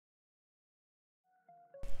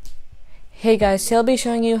Hey guys, today I'll be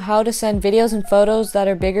showing you how to send videos and photos that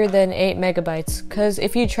are bigger than 8 megabytes. Because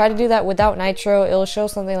if you try to do that without Nitro, it'll show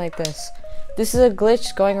something like this. This is a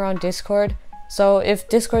glitch going around Discord. So if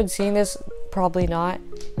Discord's seeing this, probably not.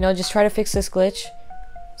 Just try to fix this glitch.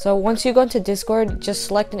 So once you go into Discord, just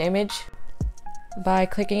select an image by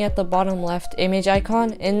clicking at the bottom left image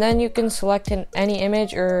icon, and then you can select any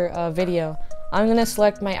image or video. I'm gonna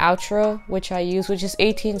select my outro, which I use, which is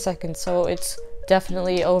 18 seconds, so it's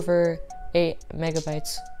definitely over 8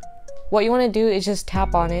 megabytes. What you want to do is just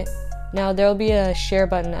tap on it. Now there will be a share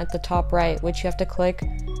button at the top right, which you have to click,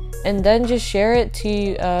 and then just share it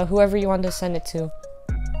to whoever you want to send it to.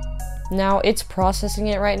 Now it's processing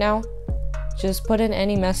it right now. Just put in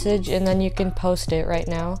any message and then you can post it right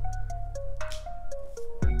now.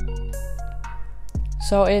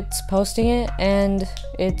 So it's posting it and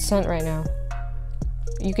it's sent right now.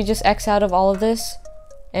 You could just X out of all of this,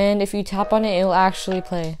 and if you tap on it, it'll actually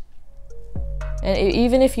play. And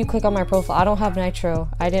even if you click on my profile, I don't have Nitro.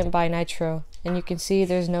 I didn't buy Nitro, and you can see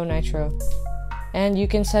there's no Nitro. And you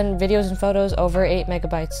can send videos and photos over 8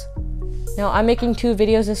 megabytes. Now I'm making 2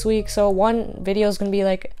 videos this week, so one video is gonna be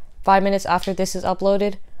like 5 minutes after this is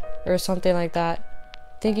uploaded, or something like that.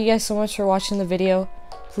 Thank you guys so much for watching the video.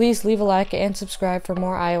 Please leave a like and subscribe for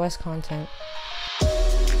more iOS content.